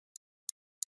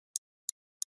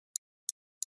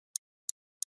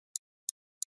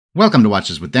Welcome to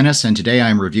Watches with Dennis, and today I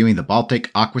am reviewing the Baltic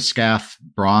Aquascaphe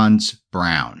Bronze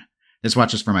Brown. This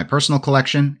watch is for my personal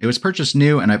collection. It was purchased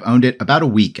new and I've owned it about a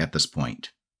week at this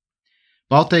point.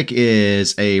 Baltic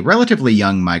is a relatively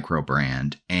young micro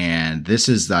brand, and this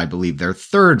is, I believe, their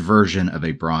third version of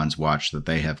a bronze watch that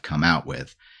they have come out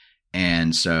with.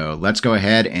 And so let's go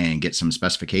ahead and get some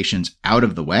specifications out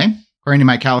of the way. According to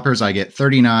my calipers, I get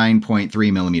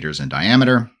 39.3 millimeters in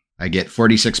diameter. I get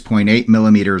 46.8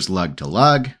 millimeters lug to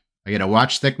lug. I get a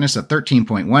watch thickness of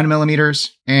 13.1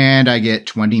 millimeters, and I get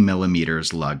 20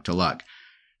 millimeters lug to lug.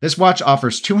 This watch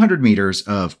offers 200 meters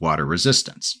of water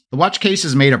resistance. The watch case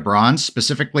is made of bronze,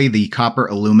 specifically the copper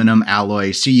aluminum alloy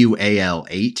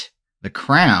CuAl8. The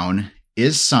crown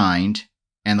is signed,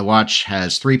 and the watch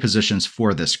has 3 positions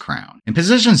for this crown. In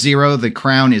position 0, the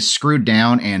crown is screwed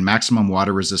down and maximum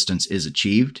water resistance is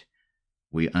achieved.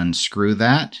 We unscrew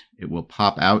that. It will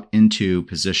pop out into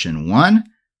position 1,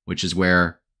 which is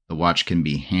where the watch can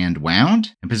be hand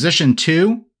wound. In position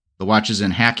 2, the watch is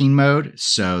in hacking mode,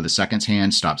 so the seconds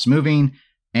hand stops moving,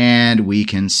 and we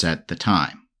can set the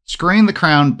time. Screwing the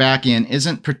crown back in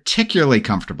isn't particularly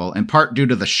comfortable, in part due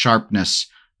to the sharpness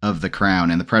of the crown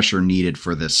and the pressure needed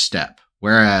for this step,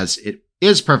 whereas it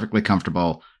is perfectly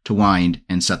comfortable to wind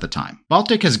and set the time.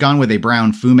 Baltic has gone with a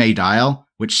brown fume dial,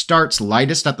 which starts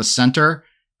lightest at the center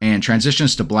and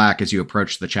transitions to black as you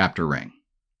approach the chapter ring.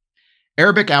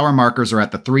 Arabic hour markers are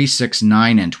at the 3, 6,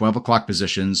 9, and 12 o'clock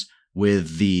positions,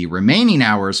 with the remaining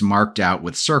hours marked out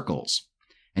with circles.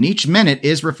 And each minute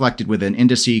is reflected with an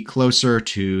indice closer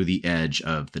to the edge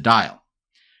of the dial.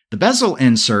 The bezel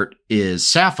insert is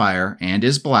sapphire and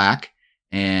is black,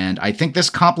 and I think this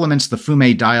complements the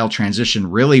fume dial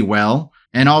transition really well.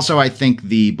 And also I think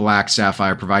the black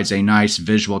sapphire provides a nice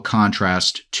visual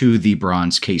contrast to the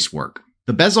bronze casework.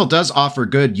 The bezel does offer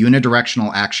good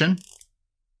unidirectional action,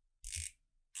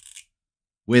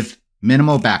 with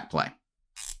minimal backplay.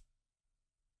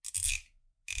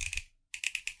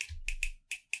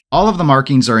 All of the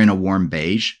markings are in a warm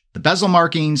beige. The bezel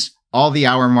markings, all the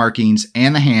hour markings,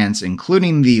 and the hands,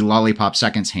 including the lollipop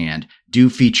seconds hand, do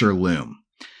feature lume.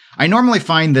 I normally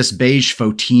find this beige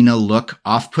Fotina look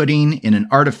off-putting in an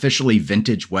artificially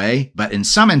vintage way, but in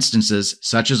some instances,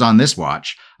 such as on this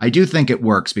watch, I do think it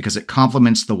works because it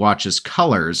complements the watch's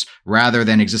colors rather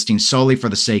than existing solely for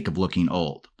the sake of looking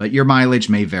old. But your mileage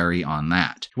may vary on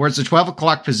that. Towards the 12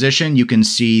 o'clock position, you can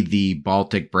see the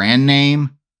Baltic brand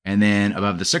name, and then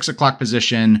above the 6 o'clock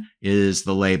position is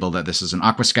the label that this is an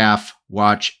Aquascaphe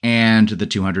watch and the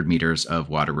 200 meters of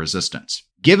water resistance.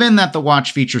 Given that the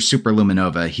watch features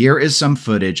superluminova, here is some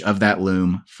footage of that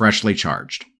lume freshly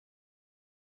charged.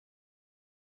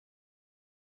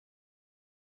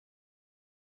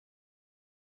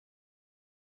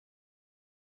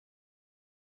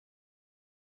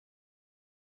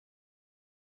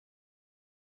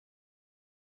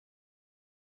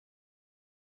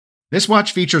 This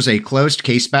watch features a closed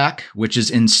caseback, which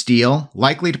is in steel,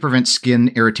 likely to prevent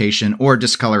skin irritation or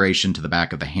discoloration to the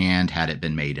back of the hand had it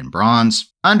been made in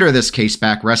bronze. Under this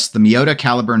caseback rests the Miyota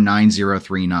caliber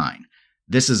 9039.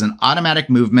 This is an automatic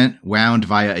movement wound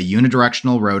via a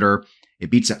unidirectional rotor.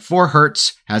 It beats at 4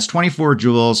 Hz, has 24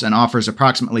 joules, and offers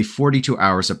approximately 42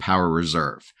 hours of power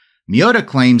reserve. Miyota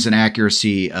claims an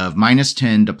accuracy of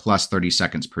 -10 to +30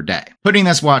 seconds per day. Putting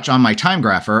this watch on my time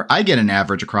grapher, I get an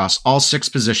average across all 6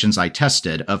 positions I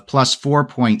tested of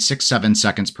 +4.67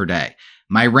 seconds per day.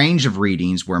 My range of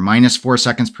readings were -4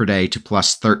 seconds per day to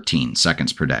 +13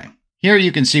 seconds per day. Here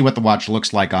you can see what the watch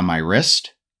looks like on my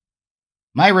wrist.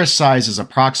 My wrist size is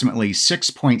approximately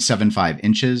 6.75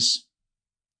 inches.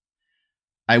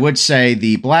 I would say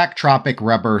the black Tropic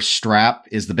rubber strap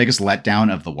is the biggest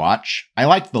letdown of the watch. I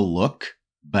like the look,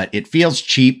 but it feels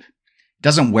cheap. It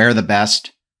doesn't wear the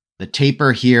best. The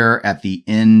taper here at the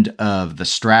end of the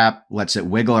strap lets it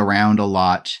wiggle around a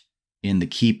lot in the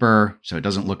keeper, so it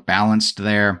doesn't look balanced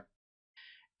there.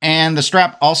 And the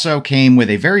strap also came with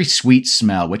a very sweet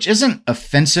smell, which isn't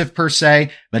offensive per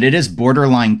se, but it is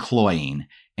borderline cloying,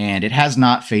 and it has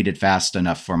not faded fast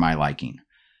enough for my liking.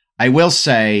 I will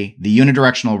say the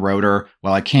unidirectional rotor,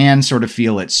 while I can sort of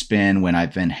feel it spin when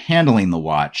I've been handling the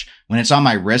watch, when it's on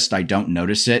my wrist, I don't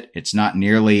notice it. It's not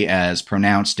nearly as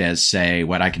pronounced as, say,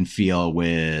 what I can feel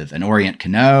with an Orient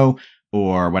Kano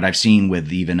or what I've seen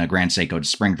with even a Grand Seiko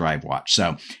spring drive watch.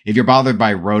 So if you're bothered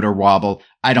by rotor wobble,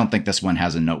 I don't think this one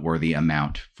has a noteworthy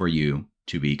amount for you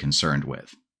to be concerned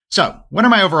with. So what are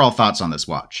my overall thoughts on this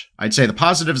watch? I'd say the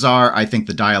positives are, I think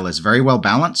the dial is very well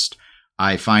balanced.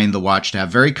 I find the watch to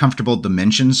have very comfortable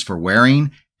dimensions for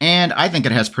wearing, and I think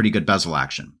it has pretty good bezel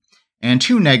action. And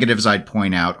 2 negatives I'd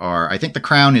point out are, I think the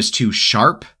crown is too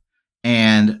sharp,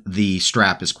 and the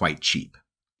strap is quite cheap.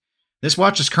 This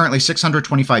watch is currently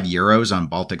 €625 on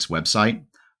Baltic's website.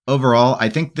 Overall, I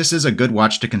think this is a good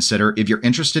watch to consider if you're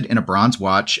interested in a bronze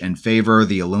watch and favor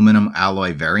the aluminum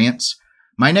alloy variants.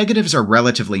 My negatives are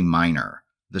relatively minor.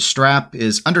 The strap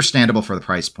is understandable for the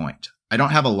price point. I don't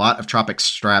have a lot of Tropic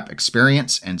strap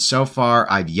experience, and so far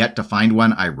I've yet to find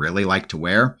one I really like to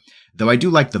wear, though I do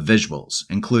like the visuals,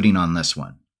 including on this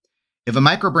one. If a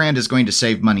micro brand is going to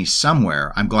save money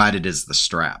somewhere, I'm glad it is the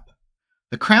strap.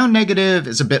 The crown negative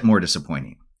is a bit more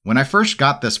disappointing. When I first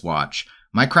got this watch,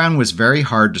 my crown was very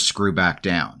hard to screw back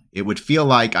down. It would feel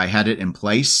like I had it in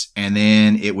place, and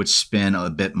then it would spin a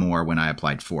bit more when I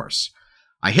applied force.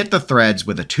 I hit the threads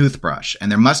with a toothbrush,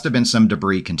 and there must have been some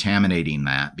debris contaminating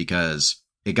that because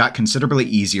it got considerably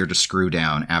easier to screw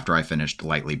down after I finished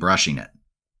lightly brushing it.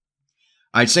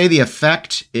 I'd say the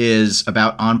effect is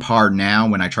about on par now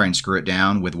when I try and screw it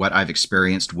down with what I've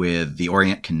experienced with the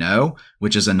Orient Kano,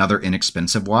 which is another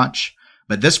inexpensive watch.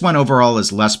 But this one overall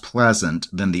is less pleasant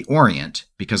than the Orient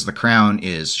because the crown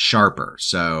is sharper,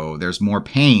 so there's more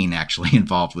pain actually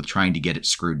involved with trying to get it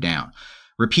screwed down.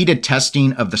 Repeated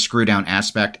testing of the screw down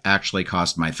aspect actually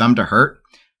caused my thumb to hurt.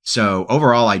 So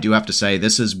overall, I do have to say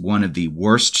this is one of the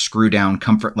worst screw down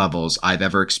comfort levels I've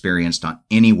ever experienced on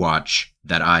any watch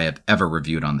that I have ever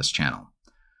reviewed on this channel.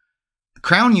 The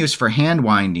crown use for hand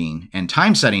winding and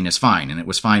time setting is fine, and it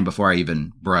was fine before I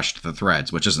even brushed the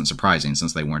threads, which isn't surprising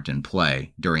since they weren't in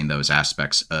play during those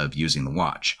aspects of using the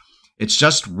watch. It's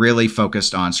just really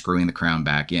focused on screwing the crown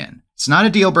back in. It's not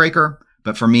a deal breaker,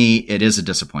 but for me, it is a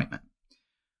disappointment.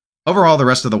 Overall, the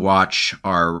rest of the watch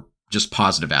are just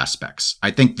positive aspects.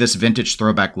 I think this vintage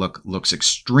throwback look looks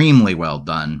extremely well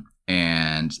done.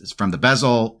 And from the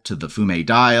bezel to the fume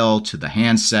dial to the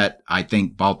handset, I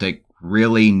think Baltic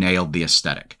really nailed the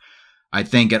aesthetic. I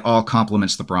think it all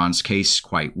complements the bronze case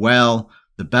quite well.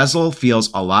 The bezel feels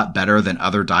a lot better than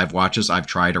other dive watches I've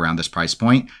tried around this price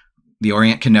point. The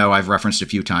Orient Kano I've referenced a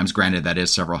few times, granted that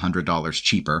is several $100s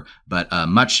cheaper, but a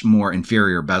much more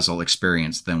inferior bezel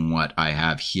experience than what I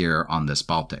have here on this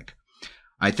Baltic.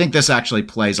 I think this actually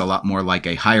plays a lot more like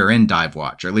a higher-end dive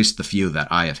watch, or at least the few that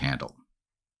I have handled.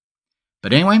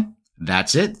 But anyway,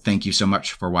 that's it. Thank you so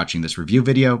much for watching this review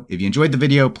video. If you enjoyed the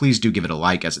video, please do give it a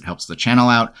like as it helps the channel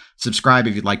out. Subscribe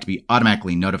if you'd like to be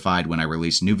automatically notified when I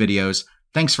release new videos.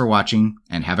 Thanks for watching,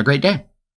 and have a great day.